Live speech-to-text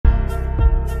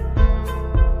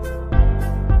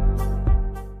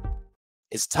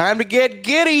It's time to get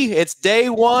giddy. It's day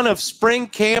one of spring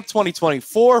camp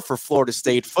 2024 for Florida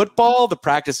State football. The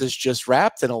practice is just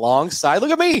wrapped, and alongside,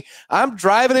 look at me, I'm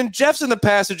driving and Jeff's in the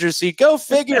passenger seat. Go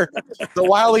figure. The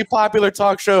wildly popular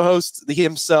talk show host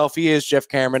himself, he is Jeff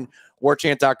Cameron,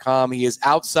 Warchant.com. He is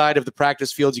outside of the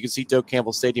practice fields. You can see Doak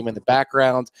Campbell Stadium in the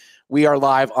background. We are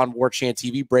live on Warchant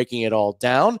TV, breaking it all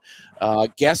down.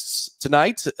 Guests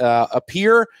tonight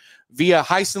appear via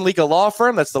Heisen Legal Law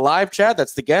Firm. That's the live chat.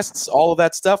 That's the guests, all of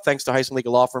that stuff. Thanks to Heisen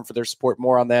Legal Law Firm for their support.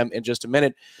 More on them in just a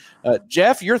minute.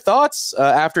 Jeff, your thoughts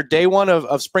after day one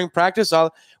of spring practice? We're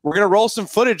going to roll some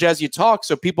footage as you talk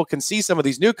so people can see some of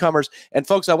these newcomers. And,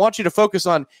 folks, I want you to focus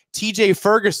on TJ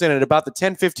Ferguson at about the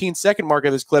 10, 15-second mark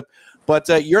of this clip. But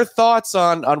your thoughts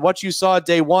on what you saw at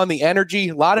day one, the energy,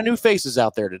 a lot of new faces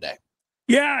out there today.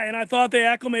 Yeah, and I thought they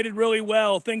acclimated really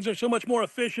well. Things are so much more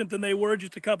efficient than they were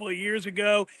just a couple of years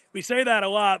ago. We say that a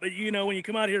lot, but, you know, when you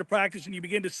come out here to practice and you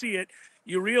begin to see it,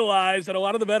 you realize that a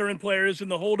lot of the veteran players and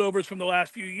the holdovers from the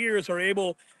last few years are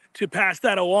able to pass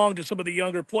that along to some of the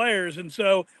younger players, and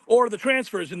so, or the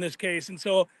transfers in this case. And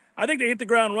so I think they hit the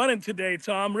ground running today,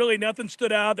 Tom. Really nothing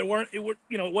stood out.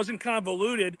 It wasn't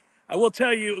convoluted. I will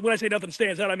tell you, when I say nothing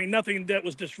stands out, I mean nothing that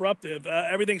was disruptive.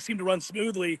 Everything seemed to run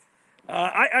smoothly.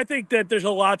 I think that there's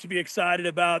a lot to be excited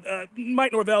about.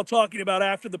 Mike Norvell talking about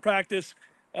after the practice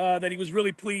that he was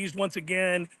really pleased once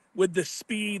again with the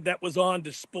speed that was on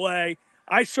display.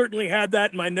 I certainly had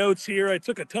that in my notes here. I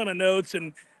took a ton of notes,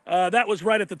 and that was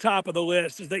right at the top of the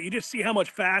list, is that you just see how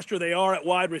much faster they are at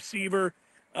wide receiver.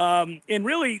 And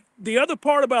really, the other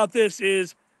part about this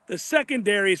is the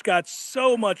secondary's got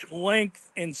so much length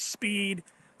and speed.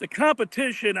 The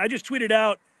competition, I just tweeted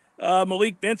out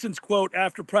Malik Benson's quote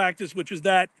after practice, which is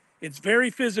that it's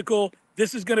very physical.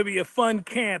 This is going to be a fun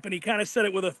camp. And he kind of said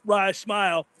it with a wry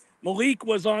smile. Malik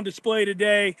was on display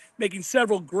today, making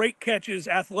several great catches,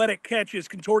 athletic catches,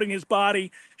 contorting his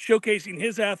body, showcasing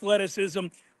his athleticism.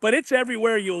 But it's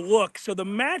everywhere you look. So the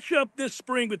matchup this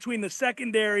spring between the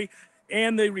secondary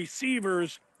and the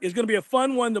receivers is going to be a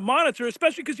fun one to monitor,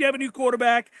 especially because you have a new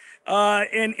quarterback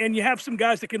and you have some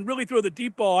guys that can really throw the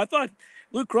deep ball. I thought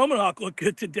Luke Kromenhoek looked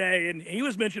good today, and he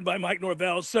was mentioned by Mike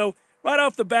Norvell. So right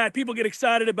off the bat, people get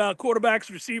excited about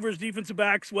quarterbacks, receivers, defensive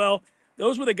backs. Well,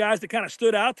 those were the guys that kind of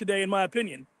stood out today, in my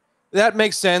opinion. That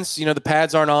makes sense. You know, the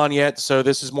pads aren't on yet, so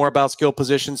this is more about skill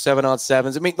position,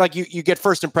 7-on-7s. I mean, like you get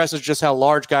first impressions just how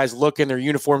large guys look in their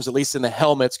uniforms, at least in the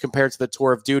helmets, compared to the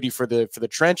tour of duty for the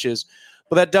trenches.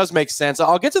 But that does make sense.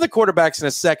 I'll get to the quarterbacks in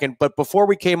a second, but before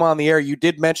we came on the air, you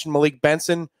did mention Malik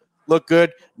Benson. Look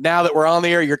good. Now that we're on the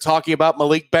air, you're talking about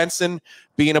Malik Benson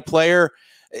being a player.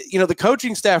 You know, the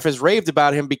coaching staff has raved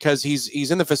about him because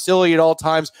he's in the facility at all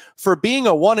times. For being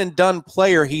a one-and-done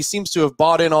player, he seems to have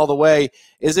bought in all the way.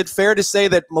 Is it fair to say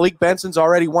that Malik Benson's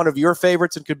already one of your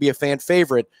favorites and could be a fan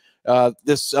favorite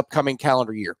this upcoming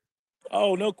calendar year?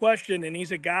 Oh, no question. And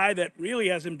he's a guy that really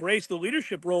has embraced the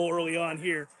leadership role early on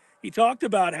here. He talked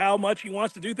about how much he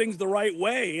wants to do things the right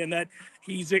way and that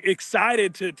he's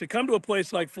excited to come to a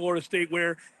place like Florida State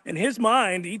where, in his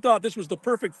mind, he thought this was the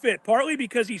perfect fit, partly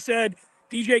because he said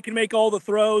DJ can make all the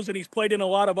throws and he's played in a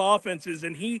lot of offenses.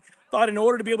 And he thought in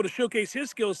order to be able to showcase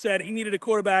his skill set, he needed a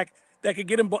quarterback that could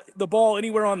get him the ball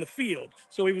anywhere on the field.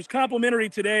 So he was complimentary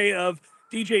today of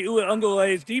DJ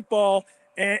Uiagalelei's deep ball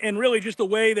and really just the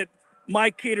way that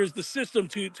Mike caters the system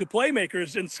to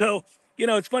playmakers. And so, you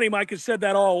know, it's funny, Mike has said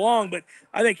that all along, but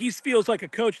I think he feels like a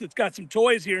coach that's got some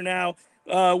toys here now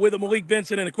with a Malik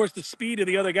Benson and, of course, the speed of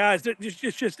the other guys. It's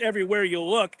just everywhere you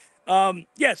look.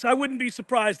 Yes, I wouldn't be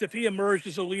surprised if he emerged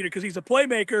as a leader because he's a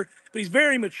playmaker, but he's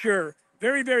very mature,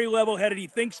 very, very level-headed. He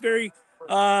thinks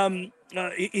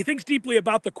he thinks deeply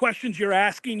about the questions you're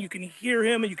asking. You can hear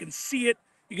him and you can see it.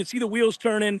 You can see the wheels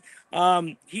turning.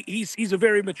 He's a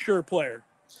very mature player.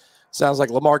 Sounds like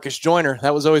LaMarcus Joyner.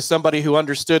 That was always somebody who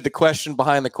understood the question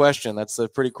behind the question. That's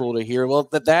pretty cool to hear. Well,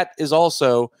 that is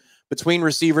also between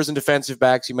receivers and defensive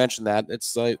backs. You mentioned that.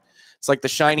 It's like the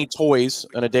shiny toys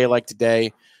on a day like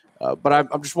today. But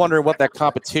I'm just wondering what that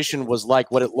competition was like,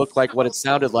 what it looked like, what it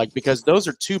sounded like, because those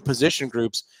are two position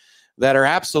groups that are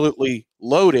absolutely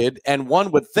loaded. And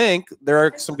one would think there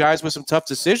are some guys with some tough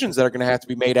decisions that are going to have to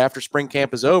be made after spring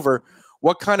camp is over.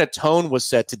 What kind of tone was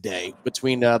set today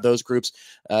between those groups,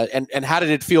 and how did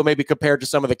it feel maybe compared to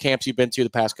some of the camps you've been to the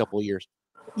past couple of years?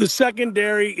 The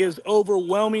secondary is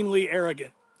overwhelmingly arrogant.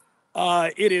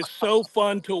 It is so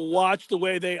fun to watch the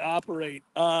way they operate.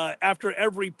 After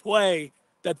every play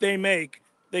that they make,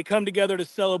 they come together to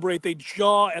celebrate. They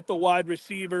jaw at the wide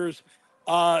receivers.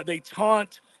 They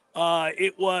taunt.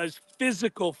 It was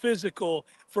physical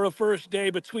for a first day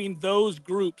between those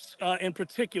groups in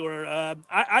particular.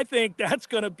 I think that's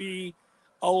going to be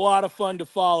a lot of fun to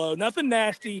follow. Nothing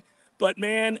nasty, but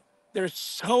man, there's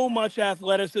so much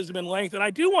athleticism and length. And I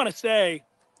do want to say,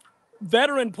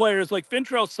 veteran players like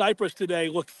Fintrell Cypress today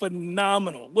looked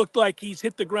phenomenal. Looked like he's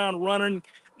hit the ground running,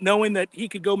 knowing that he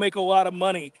could go make a lot of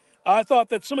money. I thought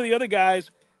that some of the other guys,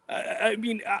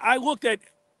 I looked at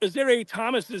Azere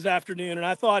Thomas this afternoon, and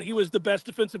I thought he was the best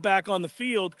defensive back on the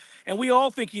field. And we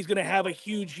all think he's going to have a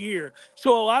huge year.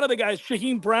 So a lot of the guys,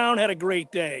 Shaheem Brown had a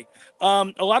great day.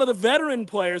 A lot of the veteran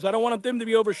players, I don't want them to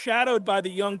be overshadowed by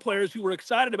the young players who were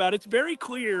excited about it. It's very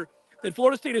clear that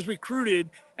Florida State has recruited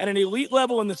at an elite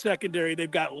level in the secondary. They've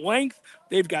got length,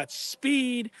 they've got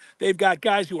speed, they've got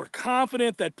guys who are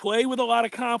confident, that play with a lot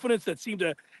of confidence, that seem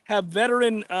to have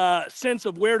veteran sense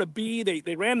of where to be.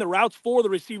 They ran the routes for the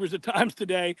receivers at times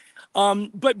today,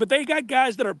 but they got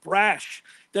guys that are brash,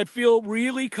 that feel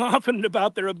really confident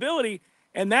about their ability,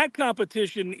 and that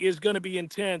competition is going to be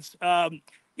intense.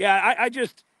 I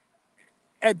just,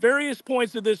 at various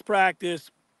points of this practice,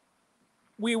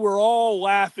 we were all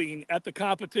laughing at the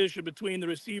competition between the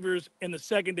receivers and the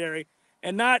secondary,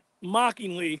 and not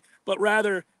mockingly, but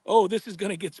rather, oh, this is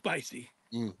going to get spicy.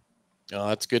 Oh,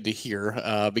 that's good to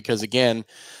hear, because again,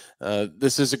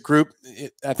 this is a group,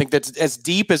 I think, that's as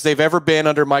deep as they've ever been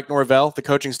under Mike Norvell. The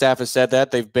coaching staff has said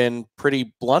that. They've been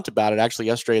pretty blunt about it, actually,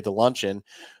 yesterday at the luncheon.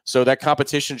 So that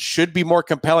competition should be more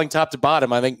compelling top to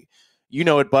bottom. I think you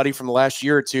know it, buddy, from the last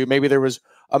year or two. Maybe there was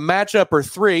a matchup or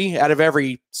three out of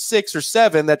every 6 or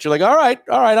 7 that you're like, all right,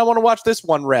 I want to watch this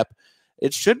one rep.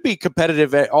 It should be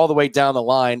competitive all the way down the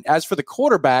line. As for the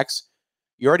quarterbacks,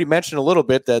 you already mentioned a little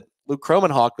bit that Luke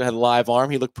Kromenhoek had a live arm.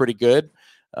 He looked pretty good.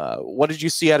 What did you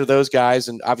see out of those guys?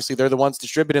 And obviously they're the ones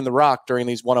distributing the rock during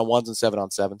these 1-on-1s and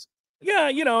 7-on-7s. Yeah,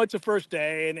 it's a first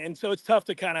day, and so it's tough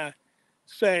to kind of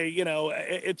say,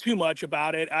 too much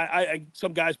about it.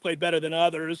 Some guys played better than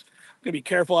others. I'm gonna be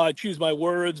careful how I choose my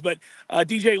words, but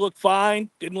DJ looked fine.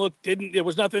 There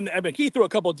was nothing. I mean, he threw a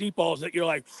couple of deep balls that you're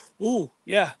like, ooh,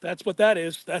 yeah, that's what that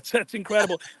is. That's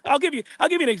incredible. I'll give you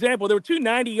an example. There were 2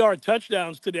 90-yard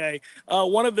touchdowns today.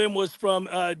 One of them was from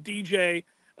DJ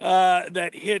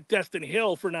that hit Destin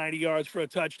Hill for 90 yards for a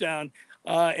touchdown.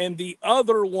 And the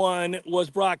other one was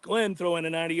Brock Glenn throwing a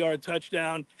 90-yard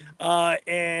touchdown.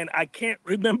 And I can't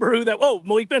remember who that. Oh,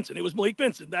 Malik Benson. It was Malik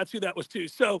Benson. That's who that was too.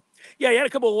 So, yeah, he had a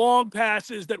couple of long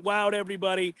passes that wowed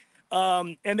everybody.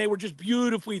 And they were just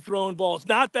beautifully thrown balls.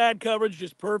 Not bad coverage,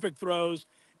 just perfect throws.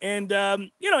 And, I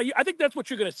think that's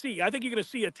what you're going to see. I think you're going to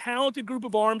see a talented group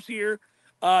of arms here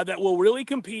that will really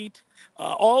compete.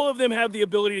 All of them have the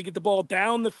ability to get the ball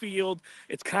down the field.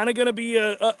 It's kind of going to be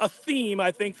a theme,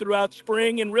 I think, throughout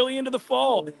spring and really into the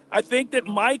fall. I think that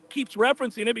Mike keeps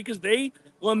referencing it because they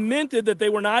lamented that they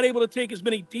were not able to take as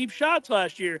many deep shots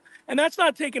last year. And that's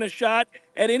not taking a shot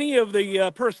at any of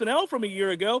the personnel from a year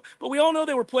ago, but we all know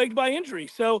they were plagued by injury.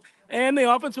 And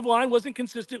the offensive line wasn't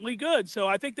consistently good. So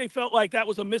I think they felt like that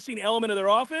was a missing element of their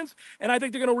offense. And I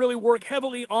think they're going to really work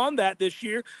heavily on that this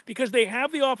year because they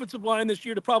have the offensive line this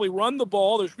year to probably run the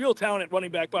ball. There's real talent at running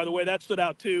back, by the way. That stood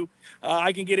out too.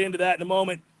 I can get into that in a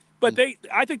moment. But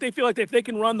I think they feel like if they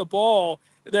can run the ball,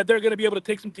 that they're going to be able to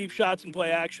take some deep shots and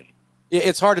play action.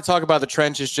 It's hard to talk about the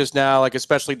trenches just now, like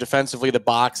especially defensively, the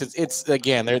box. It's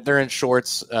again, they're in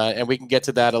shorts, and we can get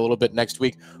to that a little bit next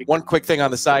week. One quick thing on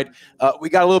the side, we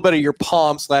got a little bit of your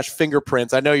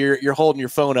palm/fingerprints. I know you're holding your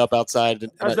phone up outside.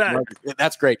 How's that?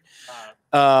 That's great.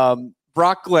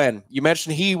 Brock Glenn, you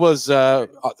mentioned he was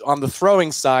on the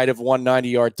throwing side of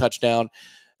 190-yard touchdown.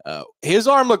 His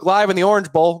arm looked live in the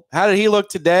Orange Bowl. How did he look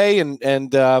today? And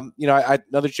I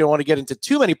know that you don't want to get into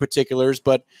too many particulars,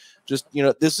 but just,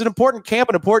 this is an important camp,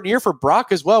 an important year for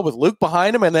Brock as well, with Luke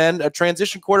behind him and then a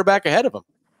transition quarterback ahead of him.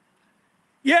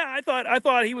 Yeah, I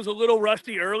thought he was a little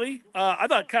rusty early. I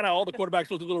thought kind of all the quarterbacks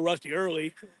looked a little rusty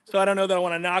early, so I don't know that I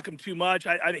want to knock him too much.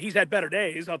 He's had better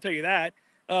days, I'll tell you that.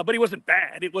 But he wasn't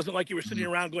bad. It wasn't like you were sitting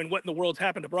around going, what in the world's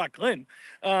happened to Brock Glenn?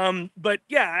 But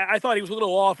yeah, I thought he was a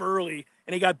little off early,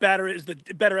 and he got better as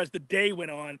the day went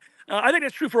on. I think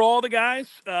that's true for all the guys.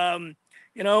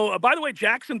 By the way,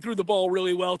 Jackson threw the ball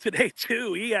really well today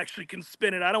too. He actually can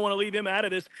spin it. I don't want to leave him out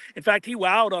of this. In fact, he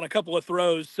wowed on a couple of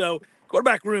throws. So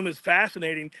quarterback room is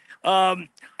fascinating. I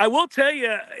will tell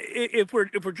you, if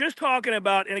we're just talking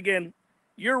about, and again,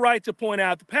 you're right to point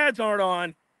out the pads aren't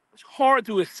on. It's hard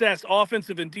to assess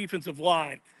offensive and defensive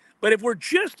line. But if we're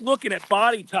just looking at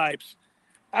body types,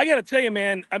 I got to tell you,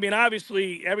 man, I mean,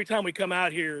 obviously, every time we come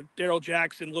out here, Darrell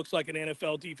Jackson looks like an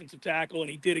NFL defensive tackle,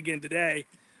 and he did again today.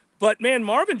 But, man,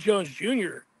 Marvin Jones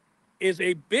Jr. is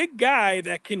a big guy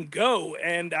that can go,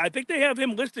 and I think they have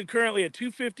him listed currently at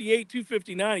 258,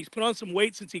 259. He's put on some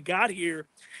weight since he got here,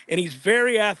 and he's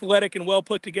very athletic and well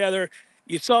put together.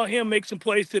 You saw him make some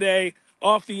plays today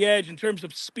off the edge in terms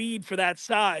of speed for that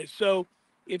size. So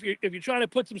if you're trying to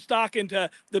put some stock into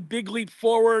the big leap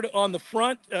forward on the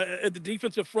front, the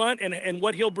defensive front, and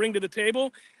what he'll bring to the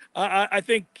table, I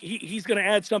think he's going to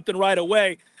add something right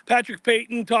away. Patrick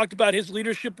Payton talked about his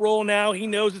leadership role now. He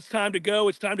knows it's time to go.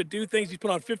 It's time to do things. He's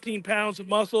put on 15 pounds of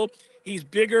muscle. He's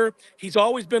bigger. He's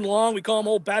always been long. We call him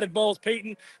old batted balls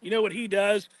Peyton. You know what he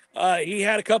does. He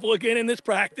had a couple again in this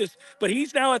practice, but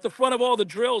he's now at the front of all the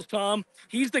drills, Tom.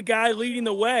 He's the guy leading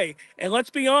the way. And let's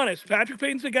be honest, Patrick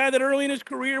Payton's a guy that early in his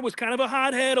career was kind of a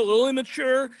hothead, a little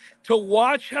immature. To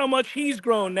watch how much he's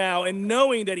grown now and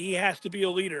knowing that he has to be a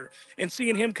leader and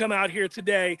seeing him come out here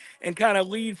today and kind of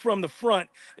lead from the front,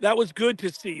 that was good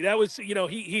to see. That was,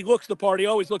 he looks the part. He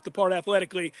always looked the part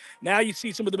athletically. Now you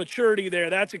see some of the maturity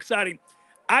there. That's exciting.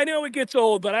 I know it gets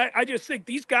old, but I just think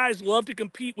these guys love to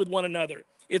compete with one another.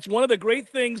 It's one of the great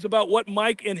things about what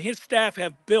Mike and his staff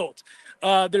have built.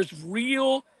 There's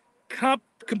real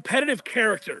competitive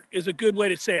character is a good way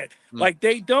to say it. Like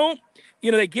they don't,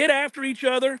 they get after each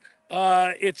other.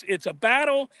 It's a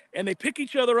battle, and they pick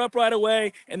each other up right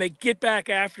away, and they get back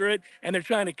after it, and they're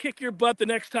trying to kick your butt the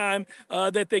next time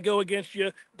that they go against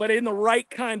you, but in the right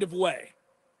kind of way.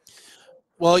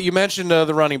 Well, you mentioned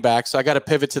the running back, so I got to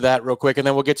pivot to that real quick, and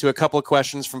then we'll get to a couple of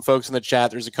questions from folks in the chat.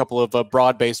 There's a couple of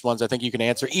broad-based ones I think you can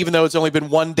answer, even though it's only been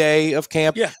one day of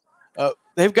camp. Yeah.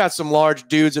 They've got some large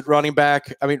dudes at running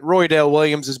back. I mean, Roydale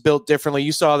Williams is built differently.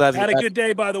 You saw that. Had a good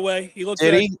day, by the way. He looked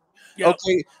good. Did he? Yep.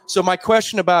 Okay, so my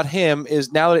question about him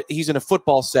is now that he's in a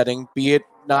football setting, be it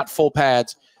not full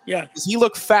pads, does he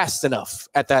look fast enough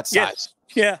at that size? Yes.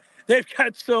 Yeah, they've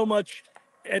got so much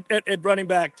at running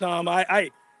back, Tom.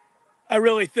 I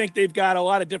really think they've got a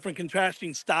lot of different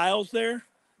contrasting styles there.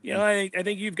 I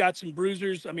think you've got some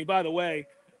bruisers. I mean, by the way,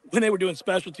 when they were doing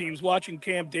special teams, watching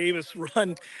Cam Davis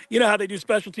run, you know how they do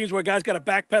special teams where a guy's got to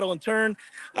backpedal and turn?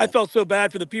 I felt so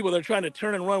bad for the people that are trying to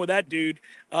turn and run with that dude.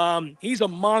 He's a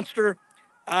monster.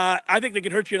 I think they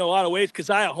can hurt you in a lot of ways.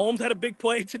 Keziah Holmes had a big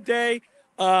play today.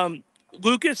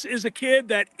 Lucas is a kid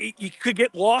that you could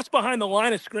get lost behind the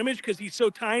line of scrimmage because he's so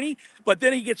tiny, but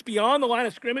then he gets beyond the line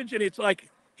of scrimmage, and it's like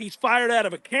he's fired out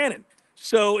of a cannon.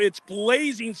 So it's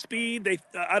blazing speed.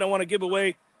 I don't want to give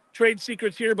away trade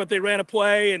secrets here, but they ran a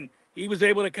play, and he was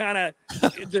able to kind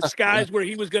of disguise where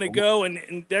he was going to go,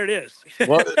 and there it is.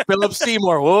 Well, Philip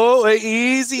Seymour, whoa,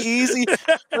 easy.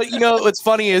 But, what's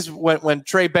funny is when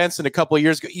Trey Benson a couple of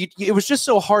years ago, it was just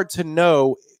so hard to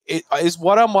know, is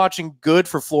what I'm watching good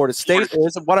for Florida State, or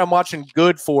is what I'm watching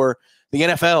good for the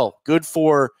NFL, good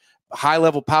for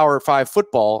high-level Power 5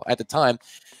 football at the time.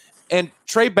 And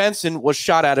Trey Benson was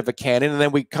shot out of a cannon, and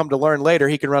then we come to learn later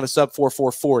he can run a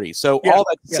sub-4 40. So all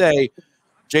that to say,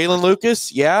 Jalen Lucas,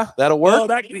 that'll work. Oh,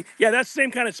 that's the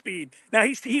same kind of speed. Now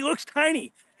he looks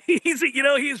tiny. He's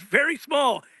very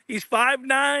small. He's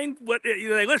 5'9".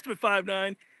 They list him at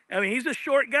 5'9". I mean, he's a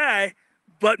short guy,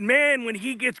 but man, when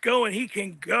he gets going, he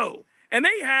can go. And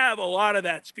they have a lot of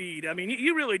that speed. I mean,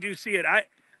 you really do see it.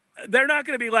 They're not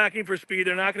going to be lacking for speed.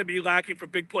 They're not going to be lacking for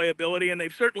big playability, and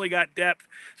they've certainly got depth.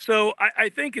 So I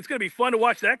think it's going to be fun to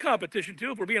watch that competition,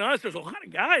 too. If we're being honest, there's a lot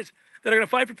of guys that are going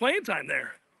to fight for playing time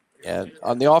there. Yeah,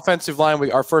 on the offensive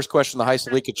line, our first question in the High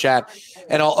Salika chat,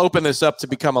 and I'll open this up to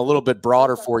become a little bit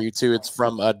broader for you, too. It's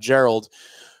from Gerald,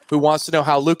 who wants to know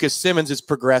how Lucas Simmons is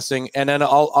progressing, and then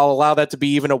I'll allow that to be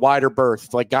even a wider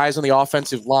berth, like guys on the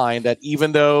offensive line that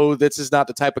even though this is not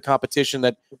the type of competition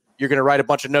that you're going to write a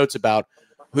bunch of notes about,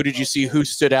 who did you see, who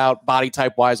stood out, body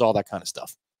type-wise, all that kind of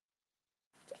stuff?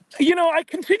 I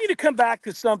continue to come back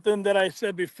to something that I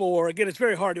said before. Again, it's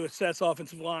very hard to assess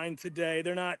offensive line today.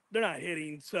 They're not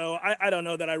hitting, so I don't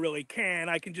know that I really can.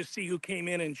 I can just see who came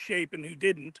in shape and who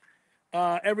didn't.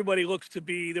 Everybody looks to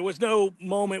be – there was no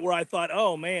moment where I thought,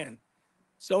 oh, man,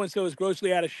 so-and-so is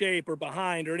grossly out of shape or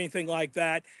behind or anything like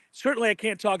that. Certainly I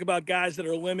can't talk about guys that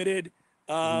are limited.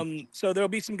 So there'll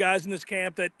be some guys in this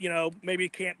camp that, maybe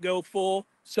can't go full.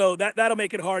 So that'll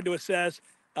make it hard to assess.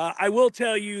 I will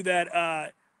tell you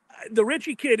that the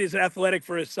Richie kid is athletic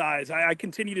for his size. I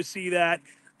continue to see that.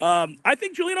 I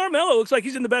think Julian Armello looks like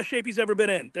he's in the best shape he's ever been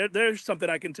in. There's something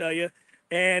I can tell you.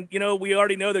 And, we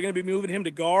already know they're going to be moving him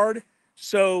to guard.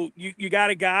 So you got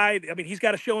a guy, I mean, he's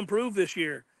got to show and prove this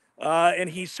year. And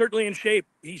he's certainly in shape.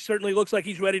 He certainly looks like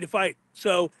he's ready to fight.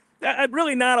 So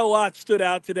really not a lot stood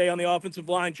out today on the offensive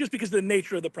line just because of the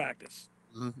nature of the practice.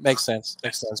 Makes sense.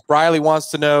 Briley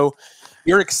wants to know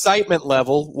your excitement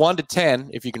level, 1 to 10,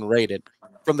 if you can rate it,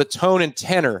 from the tone and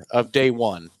tenor of day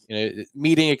one.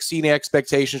 Meeting, exceeding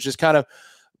expectations, just kind of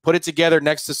put it together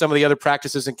next to some of the other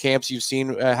practices and camps you've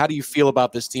seen. How do you feel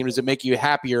about this team? Does it make you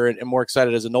happier and more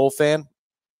excited as a Nole fan?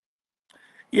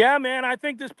 Yeah, man, I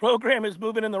think this program is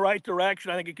moving in the right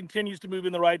direction. I think it continues to move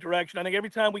in the right direction. I think every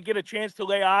time we get a chance to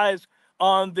lay eyes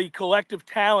on the collective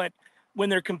talent when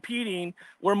they're competing,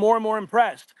 we're more and more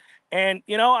impressed. And,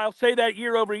 I'll say that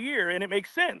year over year, and it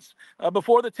makes sense.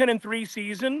 Before the 10-3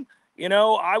 season,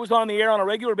 I was on the air on a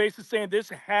regular basis saying this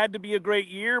had to be a great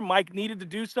year. Mike needed to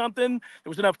do something. There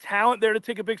was enough talent there to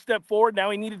take a big step forward. Now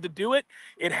he needed to do it.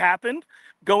 It happened.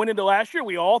 Going into last year,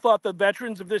 we all thought the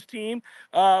veterans of this team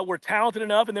were talented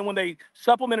enough. And then when they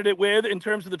supplemented it with, in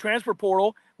terms of the transfer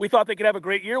portal, we thought they could have a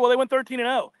great year. Well, they went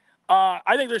 13-0.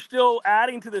 I think they're still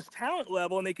adding to this talent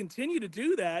level, and they continue to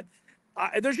do that.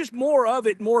 There's just more of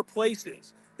it, more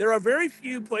places. There are very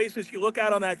few places you look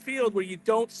out on that field where you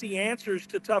don't see answers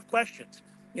to tough questions.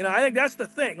 I think that's the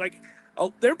thing. Like,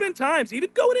 there have been times, even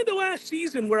going into last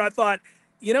season, where I thought,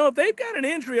 if they've got an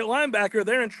injury at linebacker,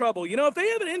 they're in trouble. If they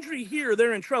have an injury here,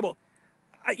 they're in trouble.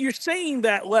 You're saying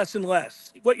that less and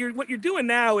less. What you're doing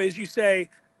now is you say,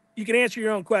 you can answer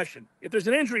your own question. If there's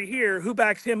an injury here, who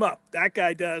backs him up? That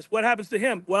guy does. What happens to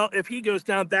him? Well, if he goes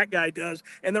down, that guy does.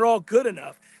 And they're all good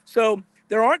enough. So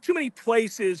there aren't too many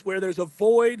places where there's a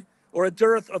void or a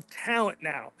dearth of talent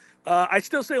now. I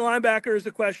still say linebacker is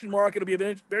a question mark. It'll be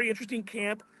a very interesting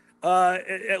camp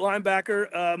at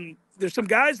linebacker. There's some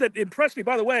guys that impressed me.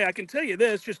 By the way, I can tell you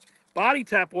this, just body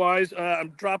tap wise. I'm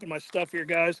dropping my stuff here,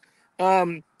 guys.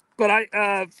 But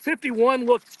 51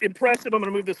 looks impressive. I'm going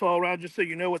to move this all around just so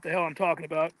you know what the hell I'm talking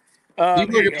about.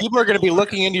 People are going to be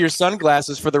looking into your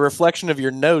sunglasses for the reflection of your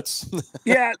notes.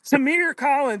 Yeah, Tamir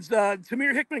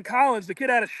Hickman Collins, the kid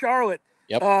out of Charlotte,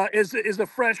 is a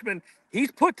freshman.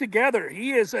 He's put together.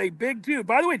 He is a big dude.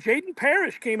 By the way, Jaden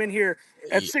Parrish came in here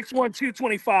at 6'1",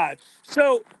 225.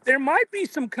 So there might be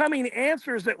some coming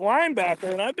answers at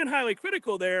linebacker, and I've been highly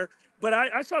critical there. But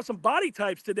I saw some body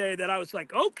types today that I was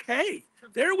like, okay,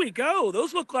 there we go.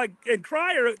 Those look like, and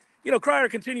Cryer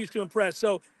continues to impress.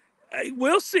 So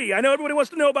we'll see. I know everybody wants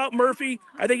to know about Murphy.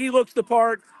 I think he looks the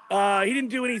part. He didn't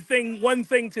do one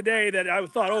thing today that I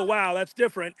thought, oh, wow, that's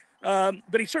different.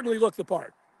 But he certainly looked the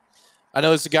part. I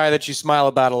know it's a guy that you smile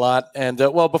about a lot. And,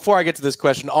 before I get to this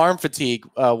question, arm fatigue,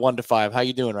 1 to 5. How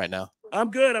you doing right now? I'm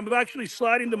good. I'm actually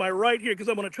sliding to my right here because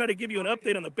I'm going to try to give you an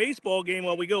update on the baseball game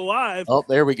while we go live. Oh,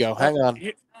 there we go. Hang on.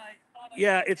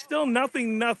 Yeah, it's still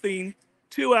 0-0,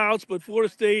 2 outs, but Florida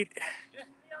State,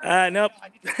 nope.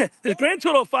 There's grand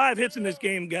total of 5 hits in this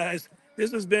game, guys.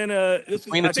 This has been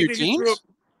between the two teams?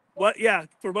 What? Yeah,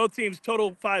 for both teams,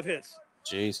 total 5 hits.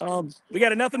 Jeez. We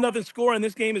got a 0-0 score, and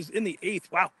this game is in the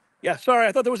 8th. Wow. Yeah, sorry.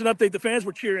 I thought there was an update. The fans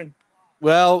were cheering.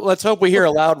 Well, let's hope we hear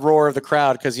a loud roar of the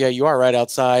crowd because, yeah, you are right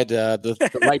outside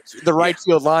the right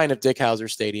field line of Dick Howser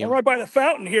Stadium. I'm right by the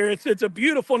fountain here. It's a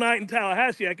beautiful night in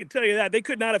Tallahassee. I can tell you that. They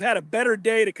could not have had a better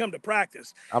day to come to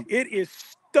practice. It is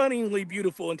stunningly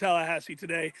beautiful in Tallahassee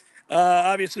today.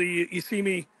 Obviously, you see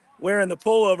me wearing the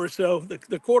pullover, so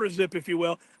the quarter zip, if you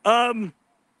will.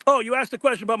 Oh, you asked a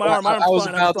question about my arm. I was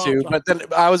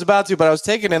about to, but I was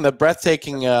taking in the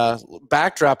breathtaking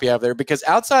backdrop you have there because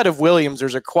outside of Williams,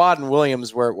 there's a quad in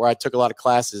Williams where I took a lot of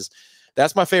classes.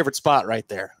 That's my favorite spot right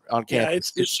there on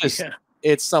campus.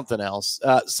 It's something else.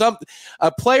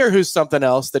 A player who's something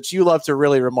else that you love to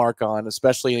really remark on,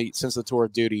 especially since the tour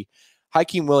of duty.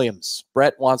 Hykeem Williams.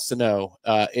 Brett wants to know,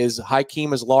 is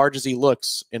Hykeem as large as he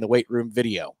looks in the weight room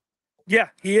video? Yeah,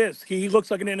 he is. He looks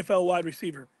like an NFL wide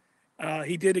receiver.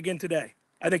 He did again today.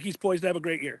 I think he's poised to have a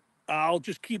great year. I'll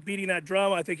just keep beating that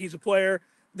drum. I think he's a player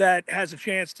that has a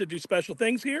chance to do special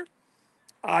things here.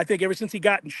 I think ever since he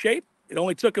got in shape, it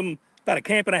only took him about a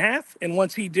camp and a half. And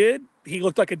once he did, he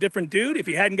looked like a different dude. If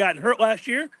he hadn't gotten hurt last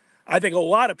year, I think a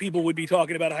lot of people would be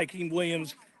talking about Hykeem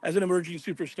Williams as an emerging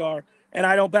superstar. And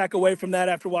I don't back away from that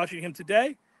after watching him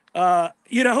today.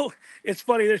 It's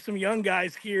funny. There's some young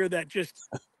guys here that just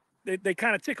they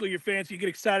kind of tickle your fancy. You get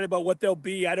excited about what they'll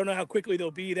be. I don't know how quickly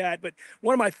they'll be that, but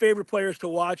one of my favorite players to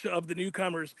watch of the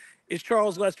newcomers is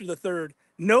Charles Lester III.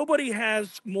 Nobody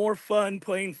has more fun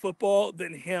playing football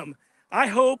than him. I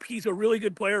hope he's a really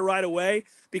good player right away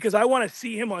because I want to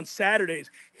see him on Saturdays.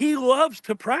 He loves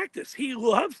to practice. He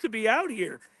loves to be out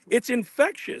here. It's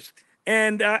infectious.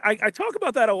 And I talk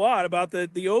about that a lot, about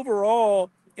the overall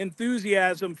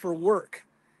enthusiasm for work.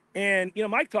 And,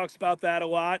 Mike talks about that a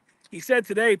lot. He said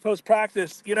today,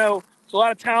 post-practice, there's a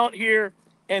lot of talent here,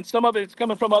 and some of it's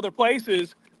coming from other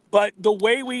places, but the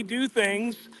way we do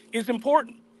things is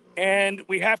important. And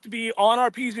we have to be on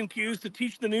our P's and Q's to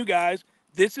teach the new guys,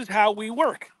 this is how we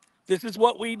work. This is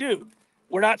what we do.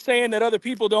 We're not saying that other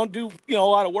people don't do, a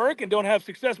lot of work and don't have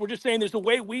success. We're just saying there's a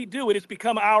way we do it. It's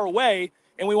become our way,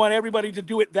 and we want everybody to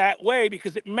do it that way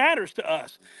because it matters to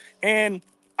us. And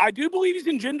I do believe he's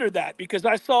engendered that because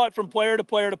I saw it from player to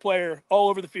player to player all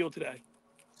over the field today.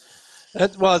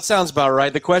 Well, it sounds about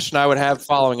right. The question I would have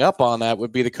following up on that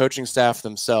would be the coaching staff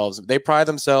themselves. They pride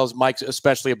themselves, Mike,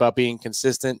 especially about being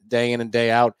consistent day in and day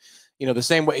out. You know, the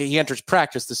same way he enters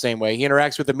practice the same way. He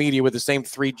interacts with the media with the same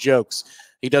 3 jokes.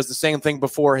 He does the same thing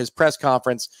before his press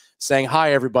conference, saying,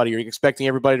 hi, everybody. Are you expecting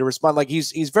everybody to respond? Like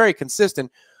he's very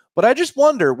consistent. But I just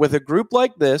wonder, with a group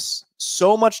like this,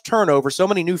 so much turnover, so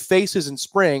many new faces in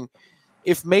spring,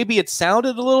 if maybe it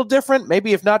sounded a little different,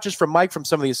 maybe if not just from Mike, from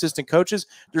some of the assistant coaches,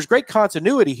 there's great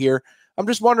continuity here. I'm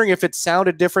just wondering if it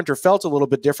sounded different or felt a little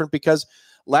bit different because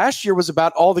last year was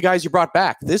about all the guys you brought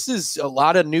back. This is a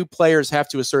lot of new players have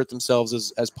to assert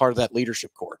themselves as part of that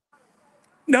leadership core.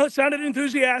 No, it sounded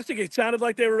enthusiastic. It sounded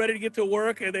like they were ready to get to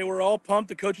work, and they were all pumped.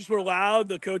 The coaches were loud.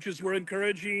 The coaches were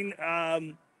encouraging.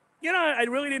 I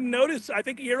really didn't notice. I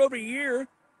think year over year,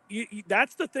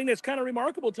 that's the thing that's kind of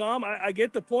remarkable, Tom. I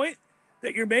get the point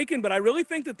that you're making, but I really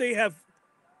think that they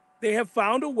have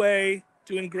found a way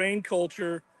to ingrain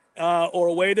culture or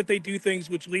a way that they do things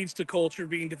which leads to culture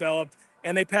being developed,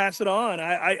 and they pass it on.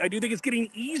 I do think it's getting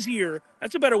easier.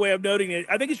 That's a better way of noting it.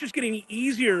 I think it's just getting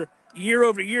easier year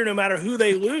over year, no matter who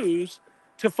they lose,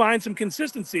 to find some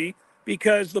consistency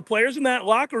because the players in that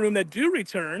locker room that do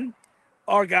return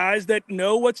are guys that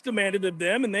know what's demanded of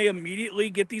them, and they immediately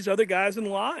get these other guys in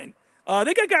line.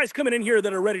 They got guys coming in here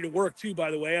that are ready to work too,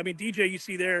 by the way. I mean, DJ, you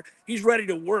see there, he's ready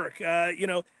to work.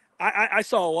 I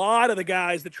saw a lot of the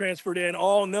guys that transferred in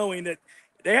all knowing that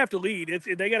they have to lead.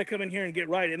 They got to come in here and get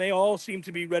right, and they all seem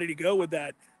to be ready to go with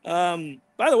that.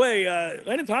 By the way,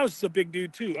 Landon Thomas is a big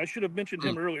dude too. I should have mentioned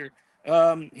him earlier.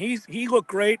 He looked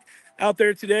great out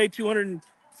there today,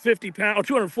 250 pounds or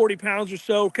 240 pounds or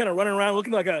so, kind of running around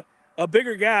looking like a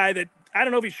bigger guy that I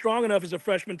don't know if he's strong enough as a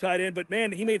freshman tight end, but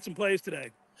man, he made some plays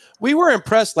today. We were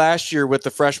impressed last year with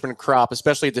the freshman crop,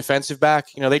 especially a defensive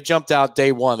back. You know, they jumped out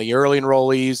day one, the early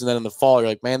enrollees, and then in the fall, you're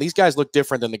like, man, these guys look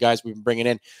different than the guys we've been bringing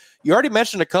in. You already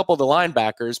mentioned a couple of the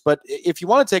linebackers, but if you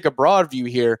want to take a broad view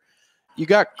here, you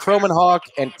got Cromanhawk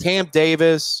and Cam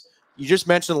Davis. You just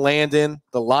mentioned Landon,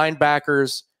 the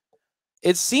linebackers.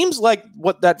 It seems like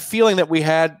what that feeling that we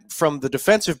had from the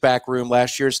defensive back room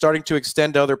last year is starting to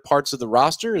extend to other parts of the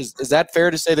roster. Is that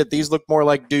fair to say that these look more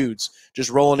like dudes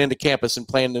just rolling into campus and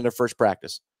playing in their first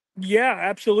practice? Yeah,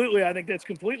 absolutely. I think that's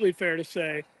completely fair to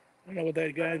say. I don't know what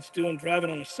that guy's doing driving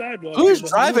on the sidewalk. Who's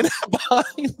driving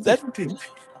behind that?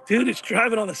 Dude is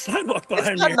driving on the sidewalk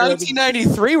behind me. It's not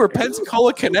 1993. We're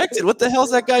Pensacola connected. What the hell's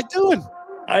that guy doing?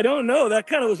 I don't know. That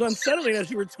kind of was unsettling as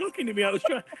you were talking to me. I was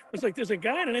like, there's a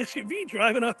guy in an SUV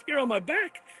driving up here on my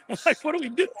back. I'm like, what do we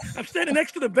do? I'm standing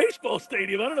next to the baseball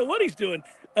stadium. I don't know what he's doing.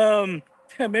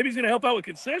 Maybe he's going to help out with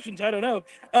concessions. I don't know.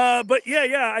 But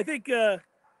yeah, I think,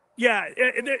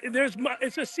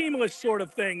 it's a seamless sort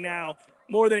of thing now,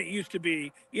 more than it used to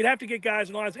be. You'd have to get guys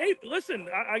in lines. Hey, listen,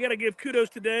 I got to give kudos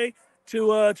today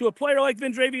to a player like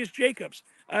Vendravius Jacobs,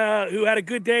 who had a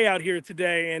good day out here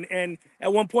today, and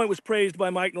at one point was praised by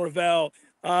Mike Norvell.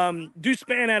 Deuce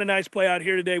Spann had a nice play out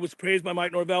here today, was praised by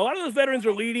Mike Norvell. A lot of those veterans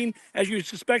are leading, as you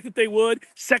suspect that they would.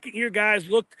 Second-year guys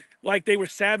looked like they were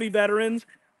savvy veterans,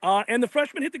 and the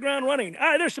freshmen hit the ground running.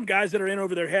 There's some guys that are in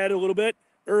over their head a little bit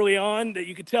early on that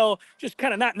you could tell just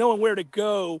kind of not knowing where to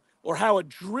go or how a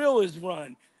drill is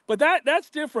run. But that's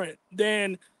different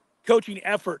than coaching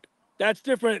effort. That's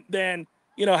different than,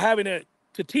 having to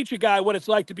teach a guy what it's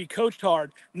like to be coached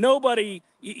hard. Nobody,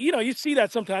 you see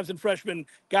that sometimes in freshmen,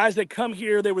 guys that come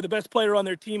here, they were the best player on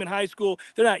their team in high school.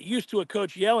 They're not used to a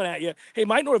coach yelling at you. Hey,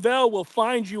 Mike Norvell will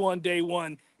find you on day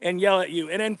one and yell at you.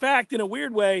 And in fact, in a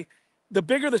weird way, the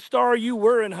bigger the star you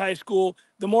were in high school,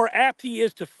 the more apt he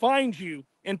is to find you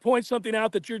and point something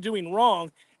out that you're doing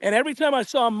wrong. And every time I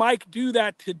saw Mike do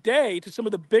that today to some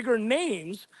of the bigger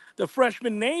names, the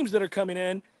freshman names that are coming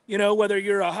in, whether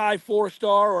you're a high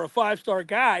 4-star or a 5-star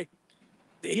guy,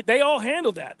 they all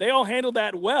handled that. They all handled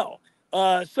that well.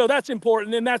 So that's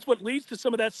important, and that's what leads to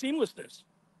some of that seamlessness.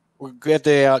 We'll get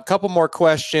a couple more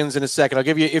questions in a second. I'll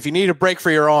give you, if you need a break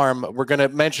for your arm, we're going to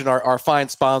mention our fine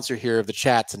sponsor here of the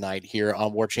chat tonight here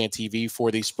on Warchant TV for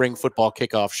the spring football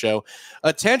kickoff show.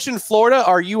 Attention, Florida,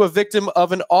 are you a victim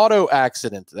of an auto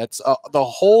accident? That's the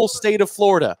whole state of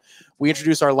Florida. We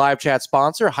introduce our live chat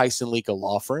sponsor, Heisen Leaka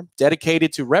Law Firm,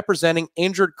 dedicated to representing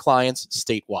injured clients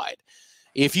statewide.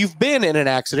 If you've been in an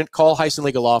accident, call Heisen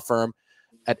Leaka Law Firm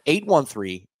at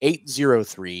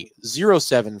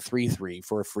 813-803-0733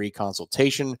 for a free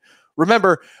consultation.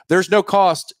 Remember, there's no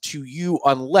cost to you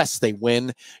unless they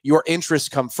win. Your interests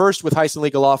come first with Heisen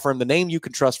Legal Law Firm, the name you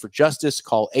can trust for justice.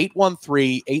 Call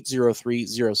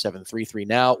 813-803-0733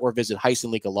 now or visit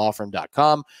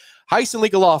HeisenLegalLawFirm.com. Heisen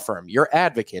Legal Law Firm, your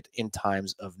advocate in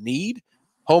times of need.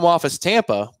 Home office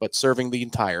Tampa, but serving the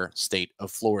entire state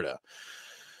of Florida.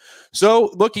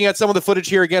 So looking at some of the footage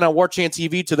here again on Warchant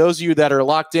TV, to those of you that are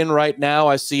locked in right now,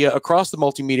 I see across the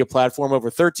multimedia platform over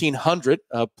 1,300.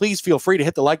 Please feel free to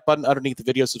hit the like button underneath the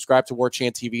video. Subscribe to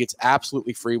Warchant TV. It's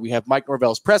absolutely free. We have Mike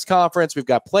Norvell's press conference. We've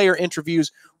got player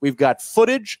interviews. We've got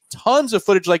footage, tons of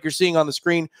footage like you're seeing on the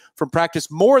screen from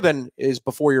practice, more than is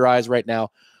before your eyes right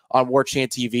now on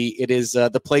Warchant TV. It is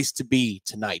the place to be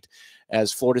tonight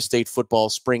as Florida State football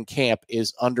spring camp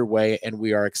is underway, and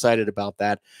we are excited about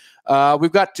that.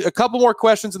 We've got a couple more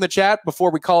questions in the chat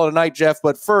before we call it a night, Jeff.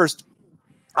 But first,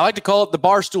 I like to call it the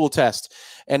barstool test,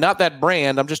 and not that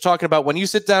brand. I'm just talking about when you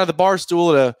sit down at the bar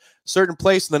stool at a certain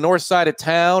place in the north side of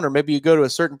town, or maybe you go to a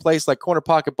certain place like Corner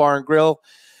Pocket Bar and Grill,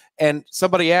 and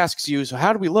somebody asks you, so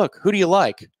how do we look? Who do you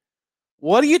like?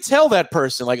 What do you tell that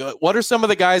person? Like, what are some of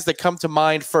the guys that come to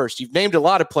mind first? You've named a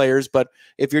lot of players, but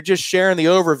if you're just sharing the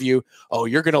overview, oh,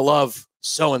 you're going to love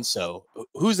so-and-so.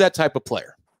 Who's that type of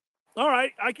player? All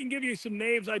right, I can give you some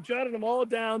names. I jotted them all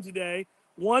down today,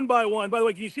 one by one. By the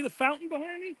way, can you see the fountain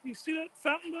behind me? Can you see that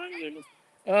fountain behind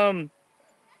me?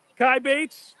 Kai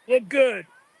Bates, look good.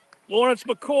 Lawrence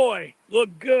McCoy, look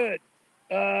good.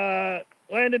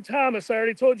 Landon Thomas, I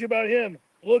already told you about him,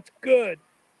 looked good.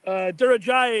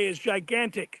 Durajaye is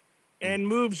gigantic and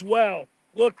moves well.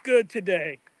 Looked good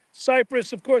today.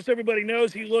 Cypress, of course, everybody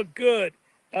knows he looked good.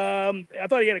 I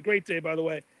thought he had a great day, by the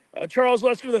way. Charles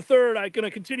Lester III, I'm going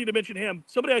to continue to mention him.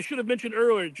 Somebody I should have mentioned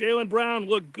earlier, Jalen Brown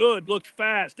looked good, looked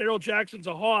fast. Darrell Jackson's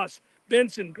a hoss.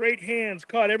 Benson, great hands,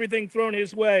 caught everything thrown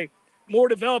his way. More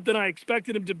developed than I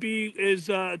expected him to be is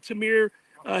Tamir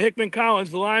Hickman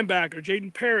Collins, the linebacker.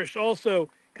 Jaden Parrish also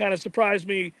kind of surprised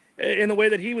me in the way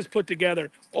that he was put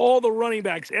together. All the running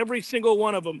backs, every single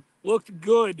one of them looked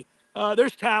good.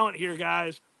 There's talent here,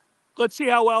 guys. Let's see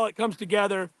how well it comes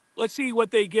together. Let's see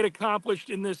what they get accomplished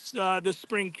in this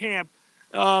spring camp.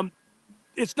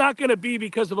 It's not going to be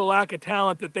because of a lack of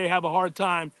talent that they have a hard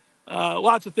time.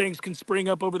 Lots of things can spring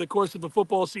up over the course of a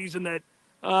football season that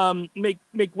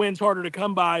make wins harder to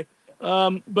come by.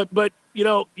 But you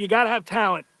know, you got to have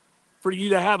talent for you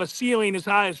to have a ceiling as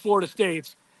high as Florida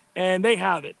State's, and they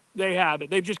have it. They have it.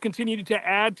 They've just continued to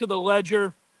add to the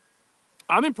ledger.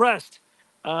 I'm impressed.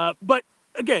 But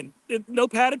again, no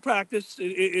padded practice.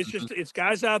 It's just it's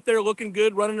guys out there looking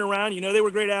good, running around. You know, they were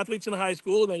great athletes in high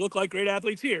school, and they look like great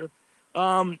athletes here.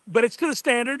 But it's to the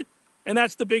standard, and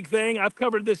that's the big thing. I've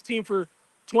covered this team for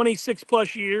 26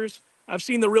 plus years. I've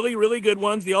seen the really, really good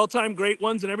ones, the all-time great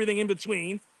ones, and everything in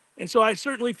between. And so I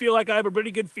certainly feel like I have a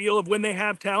pretty good feel of when they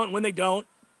have talent and when they don't.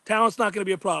 Talent's not going to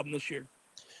be a problem this year.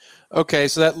 Okay,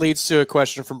 so that leads to a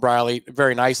question from Briley.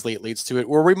 Very nicely, it leads to it.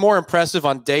 Were we more impressive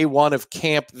on day one of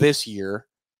camp this year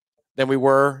than we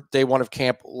were day one of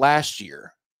camp last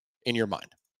year, in your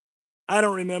mind? I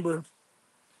don't remember.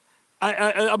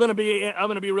 I'm gonna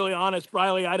be really honest,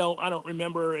 Briley. I don't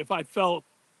remember if I felt.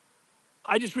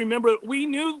 I just remember we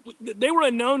knew they were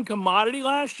a known commodity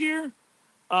last year.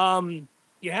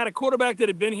 You had a quarterback that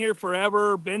had been here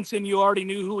forever. Benson, you already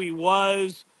knew who he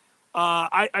was.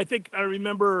 I think I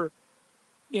remember.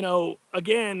 You know,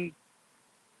 again,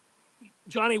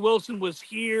 Johnny Wilson was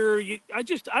here. I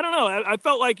don't know. I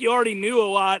felt like you already knew a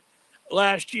lot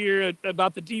last year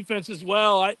about the defense as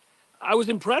well. I was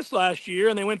impressed last year,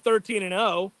 and they went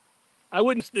 13-0. I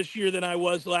wouldn't this year than I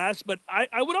was last, but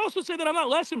I would also say that I'm not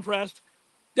less impressed.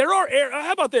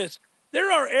 How about this?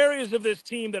 There are areas of this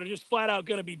team that are just flat out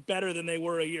going to be better than they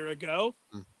were a year ago.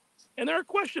 And there are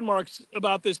question marks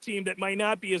about this team that might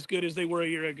not be as good as they were a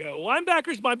year ago.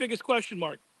 Linebacker's my biggest question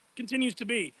mark. Continues to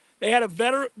be. They had a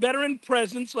veteran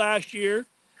presence last year.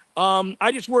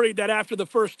 I just worried that after the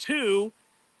first two,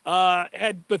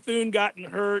 had Bethune gotten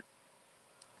hurt,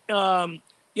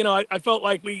 you know, I felt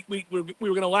like we were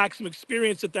going to lack some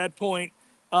experience at that point.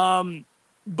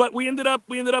 But we ended up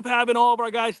having all of our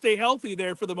guys stay healthy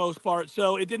there for the most part,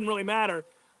 so it didn't really matter.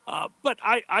 But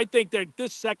I think that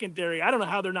this secondary, I don't know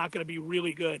how they're not going to be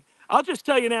really good. I'll just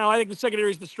tell you now, I think the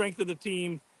secondary is the strength of the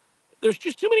team. There's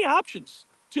just too many options,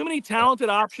 too many talented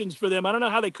options for them. I don't know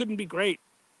how they couldn't be great.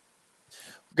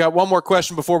 We've got one more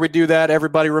question before we do that.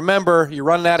 Everybody, remember, you're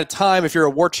running out of time if you're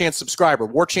a Warchant subscriber.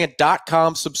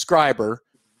 Warchant.com subscriber.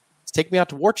 Let's take me out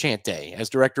to Warchant Day, as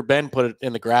Director Ben put it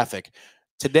in the graphic.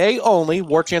 Today only,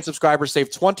 Warchant subscribers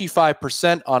save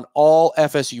 25% on all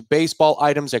FSU baseball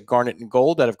items at Garnet and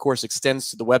Gold. That, of course, extends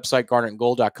to the website,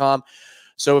 garnetandgold.com.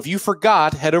 So if you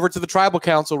forgot, head over to the Tribal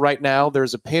Council right now.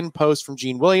 There's a pinned post from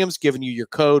Gene Williams giving you your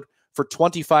code for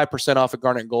 25% off at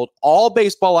Garnet and Gold. All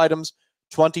baseball items,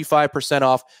 25%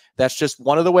 off. That's just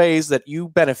one of the ways that you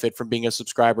benefit from being a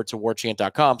subscriber to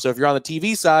warchant.com. So if you're on the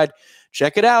TV side,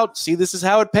 check it out. See, this is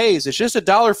how it pays. It's just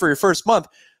 $1 for your first month.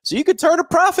 So you could turn a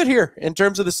profit here in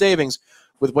terms of the savings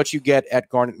with what you get at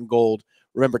Garnet and Gold.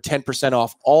 Remember, 10%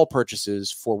 off all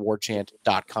purchases for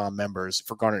warchant.com members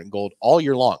for Garnet and Gold all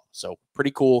year long. So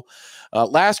pretty cool.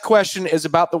 Last question is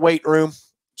about the weight room,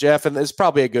 Jeff, and this is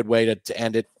probably a good way to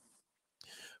end it.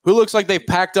 Who looks like they've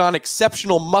packed on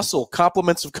exceptional muscle,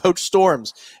 compliments of Coach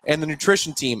Storms and the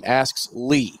nutrition team, asks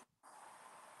Lee.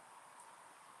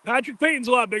 Patrick Payton's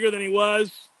a lot bigger than he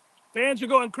was. Fans are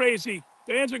going crazy.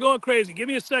 Fans are going crazy. Give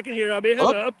me a second here. I'll be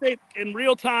having an update in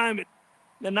real time at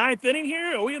the 9th inning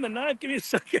here. Are we in the 9th? Give me a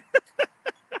second.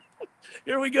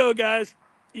 Here we go, guys.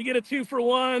 You get a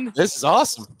 2-for-1. This is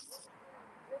awesome.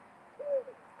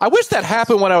 I wish that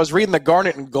happened when I was reading the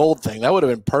Garnet and Gold thing. That would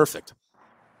have been perfect.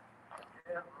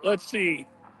 Let's see.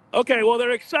 Okay, well,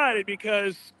 they're excited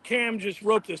because Cam just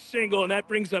roped a single, and that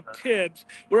brings up Tibbs.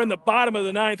 We're in the bottom of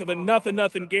the 9th of a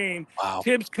 0-0 game. Wow.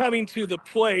 Tibbs coming to the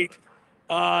plate,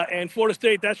 and Florida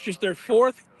State, that's just their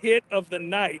 4th hit of the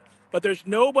night. But there's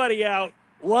nobody out,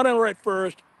 runner at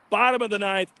first, bottom of the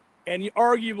 9th, and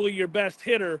arguably your best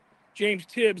hitter, James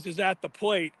Tibbs, is at the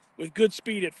plate with good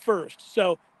speed at first.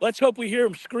 So let's hope we hear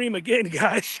him scream again,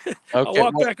 guys. Okay, I'll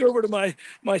walk back over to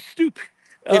my stoop.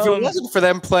 If it wasn't for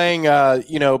them playing,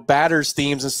 batters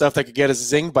themes and stuff that could get us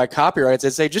zinged by copyrights,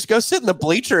 I'd say just go sit in the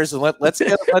bleachers and let's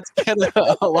get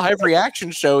a live reaction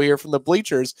show here from the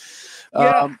bleachers.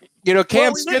 Yeah.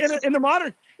 Cam in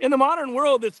the modern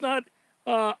world, it's not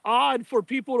odd for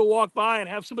people to walk by and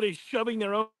have somebody shoving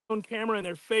their own camera in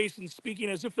their face and speaking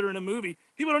as if they're in a movie.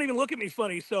 People don't even look at me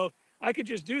funny, so I could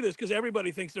just do this because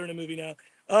everybody thinks they're in a movie now.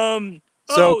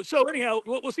 So anyhow,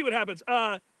 we'll see what happens.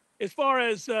 As far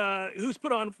as who's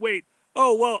put on weight,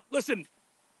 listen,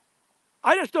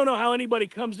 I just don't know how anybody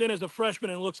comes in as a freshman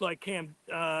and looks like Cam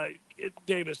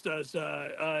Davis does.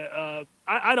 I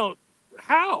don't.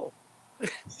 How?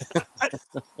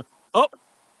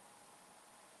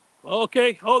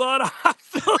 Okay, hold on.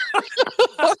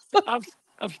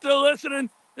 I'm still listening.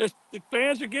 The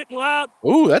fans are getting loud.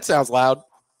 Ooh, that sounds loud.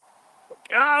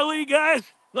 Golly, guys,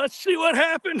 let's see what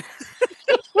happened.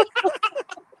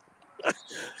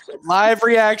 Live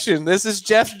reaction. This is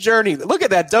Jeff's journey. Look at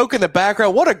that Doak in the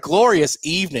background. What a glorious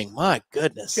evening. My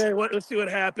goodness. Okay, let's see what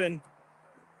happened.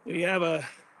 We have it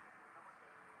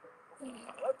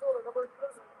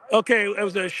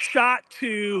was a shot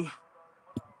to.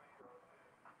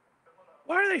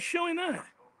 Why are they showing that?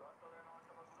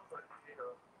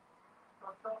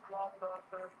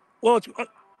 Well, it's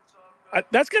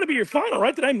that's going to be your final,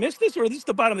 right? Did I miss this, or is this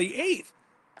the bottom of the 8th?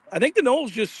 I think the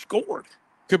Noles just scored.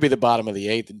 Could be the bottom of the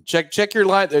 8th. Check your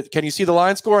line. Can you see the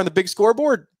line score on the big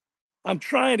scoreboard? I'm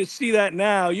trying to see that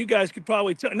now. You guys could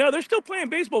probably tell. No, they're still playing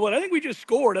baseball, but I think we just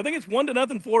scored. I think it's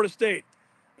 1-0 Florida State.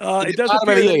 It doesn't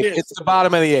appear that it is. It's the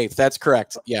bottom of the 8th. That's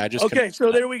correct. Yeah,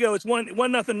 so there we go. It's 1-0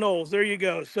 Noles. There you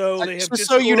go. So they have just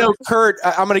so you know, Kurt,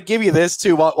 I'm going to give you this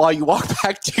too while you walk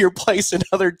back to your place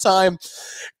another time.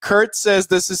 Kurt says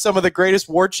this is some of the greatest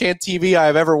Warchant TV I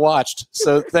have ever watched.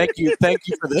 So thank you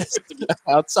for this.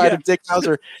 Outside of Dick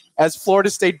Hauser, as Florida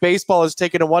State baseball has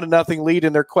taken a 1-0 lead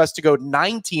in their quest to go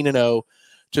 19-0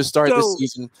 to start the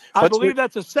season. I believe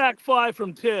that's a sac fly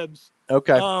from Tibbs.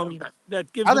 Okay.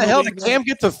 That gives How the hell did Cam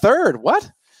get to third?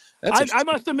 What? I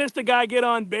must have missed a guy get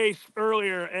on base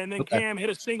earlier, and then Cam hit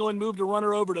a single and moved a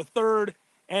runner over to third,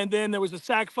 and then there was a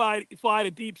sac fly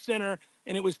to deep center,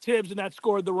 and it was Tibbs, and that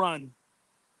scored the run.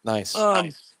 Nice. So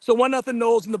 1-0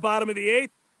 Noles in the bottom of the 8th.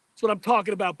 That's what I'm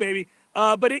talking about, baby.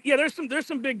 There's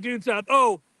some big dudes out.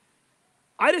 Daryl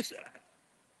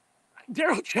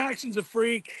Jackson's a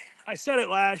freak. I said it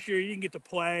last year. You can get to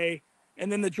play. And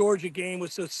then the Georgia game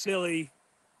was so silly.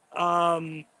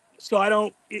 So I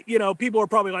don't, people are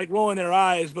probably like rolling their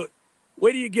eyes, but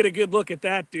wait till you get a good look at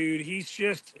that dude.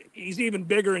 He's even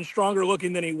bigger and stronger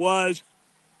looking than he was.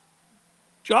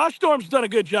 Josh Storm's done a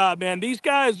good job, man. These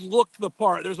guys look the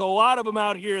part. There's a lot of them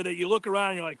out here that you look around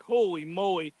and you're like, holy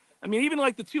moly. I mean, even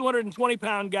like the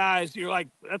 220-pound guys, you're like,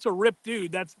 that's a ripped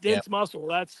dude. That's dense muscle.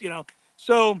 That's,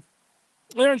 so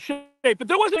they're in shape. But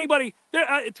there wasn't anybody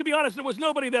there. To be honest, there was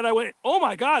nobody that I went, oh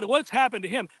my God, what's happened to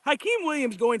him? Hakeem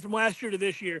Williams going from last year to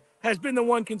this year has been the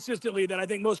one consistently that I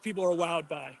think most people are wowed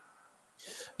by.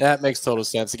 That makes total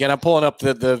sense. Again, I'm pulling up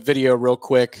the video real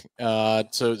quick so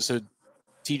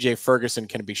TJ Ferguson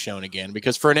can be shown again,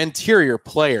 because for an interior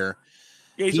player,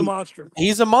 he's a monster.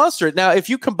 He's a monster. Now, if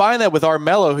you combine that with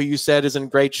Armello, who you said is in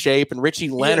great shape, and Richie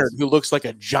Leonard, who looks like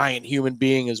a giant human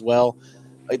being as well,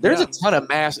 there's a ton of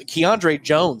mass. Keandre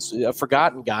Jones, a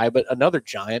forgotten guy, but another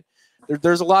giant.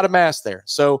 There's a lot of mass there.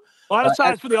 So a lot of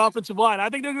size for the offensive line. I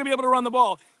think they're going to be able to run the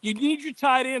ball. You need your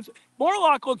tight ends.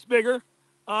 Morlock looks bigger.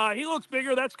 He looks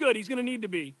bigger. That's good. He's going to need to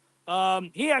be.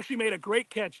 He actually made a great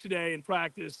catch today in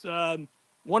practice.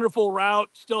 Wonderful route.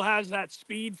 Still has that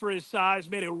speed for his size.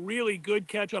 Made a really good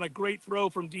catch on a great throw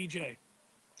from DJ.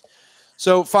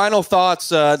 So final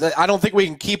thoughts. I don't think we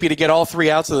can keep you to get all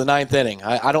 3 outs of the 9th inning.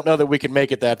 I don't know that we can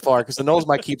make it that far because the Noles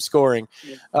might keep scoring.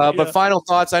 But final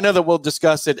thoughts. I know that we'll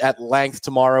discuss it at length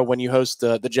tomorrow when you host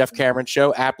the Jeff Cameron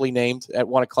Show, aptly named at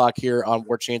 1 o'clock here on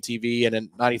Warchant TV and in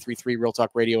 93.3 Real Talk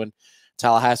Radio in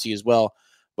Tallahassee as well.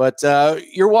 But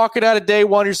you're walking out of day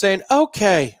one. You're saying,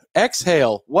 okay,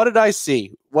 exhale. What did I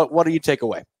see? What do you take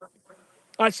away?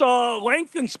 I saw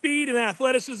length and speed and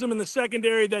athleticism in the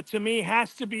secondary that to me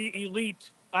has to be elite.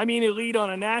 I mean elite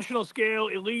on a national scale,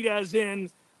 elite as in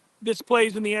this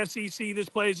plays in the SEC, this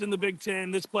plays in the Big Ten,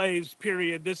 this plays,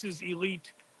 period. This is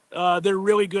elite. They're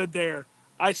really good there.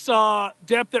 I saw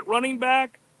depth at running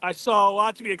back. I saw a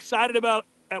lot to be excited about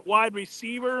at wide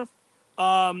receiver.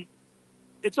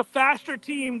 It's a faster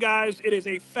team, guys. It is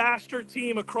a faster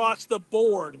team across the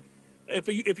board.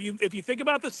 If you think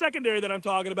about the secondary that I'm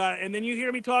talking about, and then you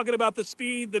hear me talking about the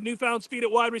speed, the newfound speed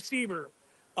at wide receiver,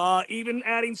 even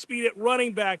adding speed at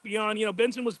running back beyond,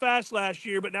 Benson was fast last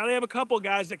year, but now they have a couple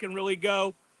guys that can really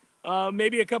go.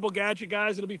 Maybe a couple gadget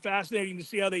guys. It'll be fascinating to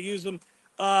see how they use them.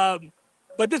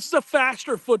 But this is a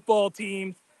faster football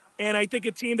team, and I think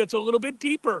a team that's a little bit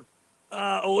deeper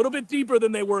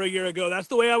than they were a year ago. That's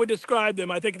the way I would describe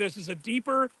them. I think this is a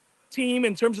deeper team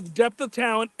in terms of the depth of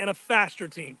talent and a faster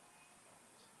team.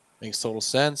 Makes total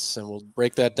sense, and we'll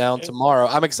break that down tomorrow.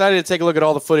 I'm excited to take a look at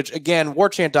all the footage. Again,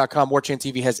 warchant.com, Warchant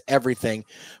TV has everything.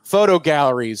 Photo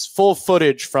galleries, full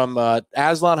footage from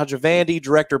Aslan Hajavandi,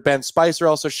 director Ben Spicer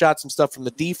also shot some stuff from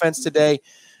the defense today.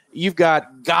 You've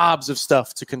got gobs of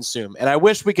stuff to consume, and I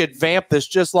wish we could vamp this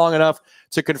just long enough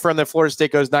to confirm that Florida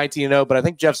State goes 19-0, but I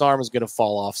think Jeff's arm is going to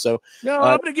fall off. So no,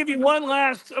 I'm going to give you one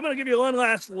last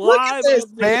live. Look at this,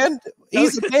 man.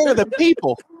 He's a man of the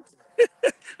people.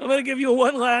 I'm going to give you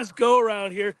one last go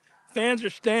around here. Fans are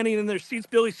standing in their seats.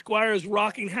 Billy Squire is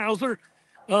rocking Hauser.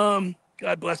 God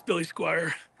bless Billy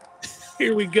Squire.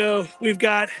 Here we go. We've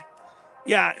got,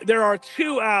 there are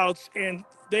 2 outs, and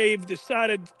they've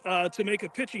decided to make a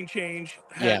pitching change.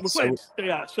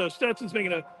 So Stetson's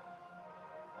making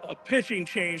a pitching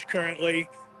change currently.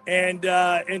 And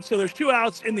so there's 2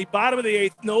 outs in the bottom of the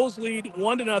 8th. Noles lead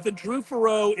 1-0. Drew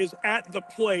Farreau is at the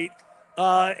plate.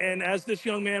 And as this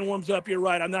young man warms up, you're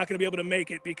right. I'm not going to be able to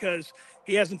make it because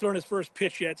he hasn't thrown his first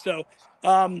pitch yet. So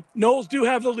Noles do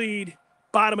have the lead,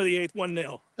 bottom of the 8th,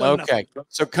 1-0. Okay.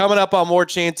 So coming up on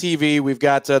Warchant TV, we've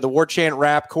got the Warchant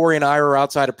wrap. Corey and I are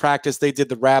outside of practice. They did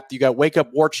the wrap. You got Wake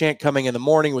Up Warchant coming in the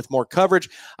morning with more coverage.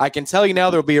 I can tell you now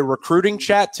there'll be a recruiting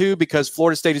chat too because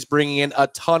Florida State is bringing in a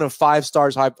ton of 5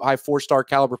 stars, high 4-star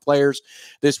caliber players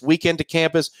this weekend to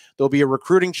campus. There'll be a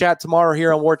recruiting chat tomorrow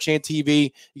here on Warchant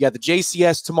TV. You got the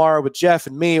JCS tomorrow with Jeff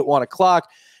and me at 1 o'clock.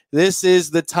 This is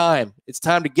the time. It's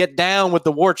time to get down with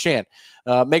the Warchant.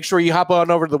 Make sure you hop on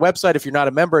over to the website. If you're not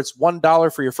a member, it's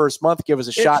 $1 for your first month. Give us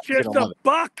a shot. It's just a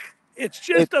buck. It's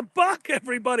just a buck,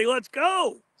 everybody. Let's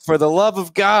go. For the love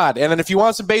of God. And then if you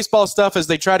want some baseball stuff as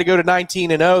they try to go to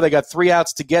 19-0, they got 3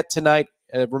 outs to get tonight.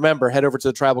 Remember, head over to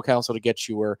the Tribal Council to get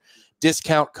your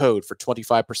discount code for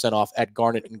 25% off at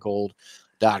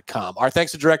garnetandgold.com. Our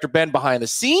thanks to Director Ben behind the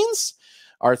scenes.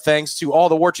 Our thanks to all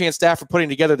the Warchant staff for putting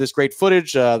together this great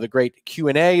footage, the great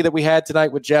Q&A that we had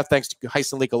tonight with Jeff. Thanks to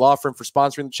Heisen Legal Law Firm for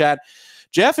sponsoring the chat.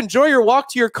 Jeff, enjoy your walk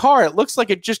to your car. It looks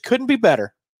like it just couldn't be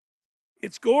better.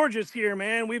 It's gorgeous here,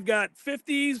 man. We've got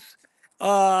 50s,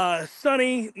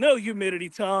 sunny, no humidity,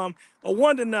 Tom. A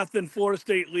 1-0 Florida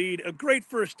State lead. A great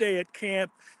first day at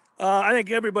camp. I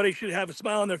think everybody should have a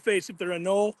smile on their face if they're a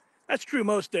Nole. That's true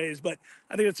most days, but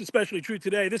I think it's especially true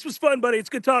today. This was fun, buddy. It's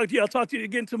good talking to you. I'll talk to you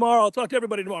again tomorrow. I'll talk to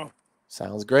everybody tomorrow.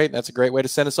 Sounds great. That's a great way to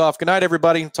send us off. Good night,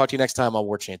 everybody. Talk to you next time on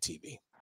Warchant TV.